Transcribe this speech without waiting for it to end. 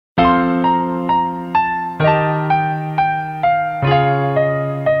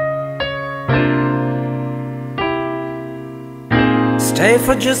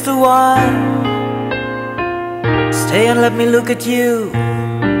for just a while. Stay and let me look at you.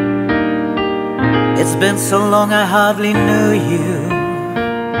 It's been so long I hardly knew you.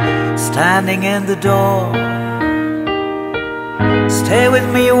 Standing in the door, stay with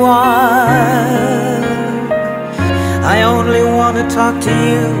me a while. I only want to talk to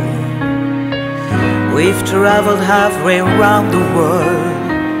you. We've traveled halfway around the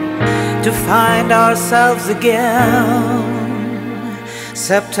world to find ourselves again.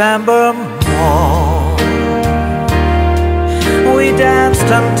 September morn, we danced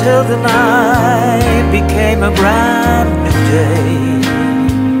until the night became a brand new day.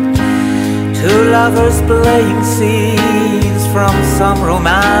 Two lovers playing scenes from some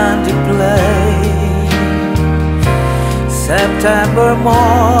romantic play. September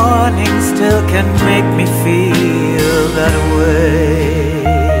morning still can make me feel that way.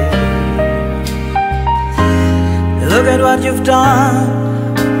 Look at what you've done.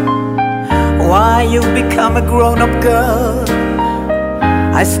 Why you've become a grown-up girl.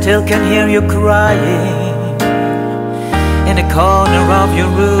 I still can hear you crying in a corner of your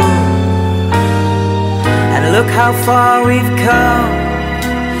room. And look how far we've come,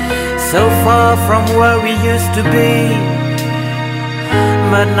 so far from where we used to be,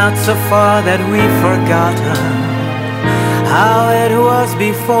 but not so far that we've forgotten how it was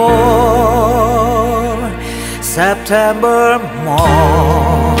before. September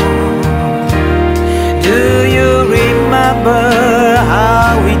morn, do you remember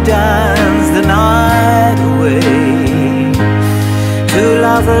how we danced the night away? Two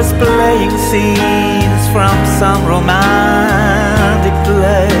lovers playing scenes from some romantic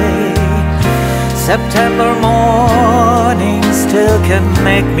play. September morning still can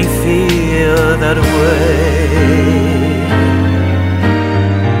make me feel that way.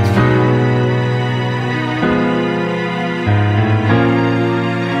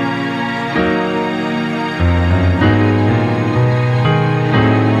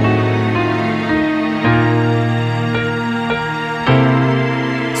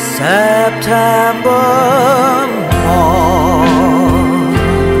 September morn,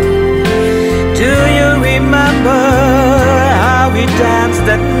 do you remember how we danced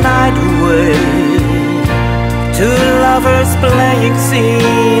that night away? Two lovers playing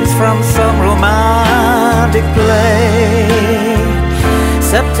scenes from some romantic play.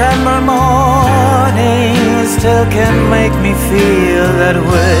 September morning still can make me feel that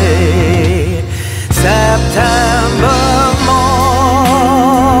way. September morn,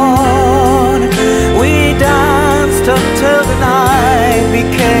 we danced until the night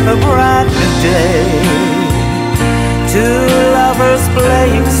became a brand new day. Two lovers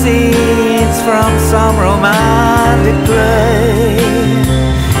playing scenes from some romantic play.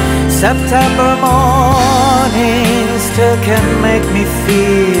 September morning still can make me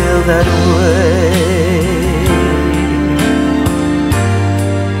feel that way.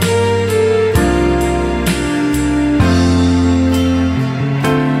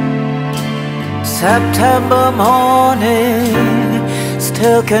 September morning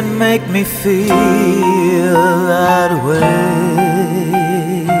still can make me feel that way.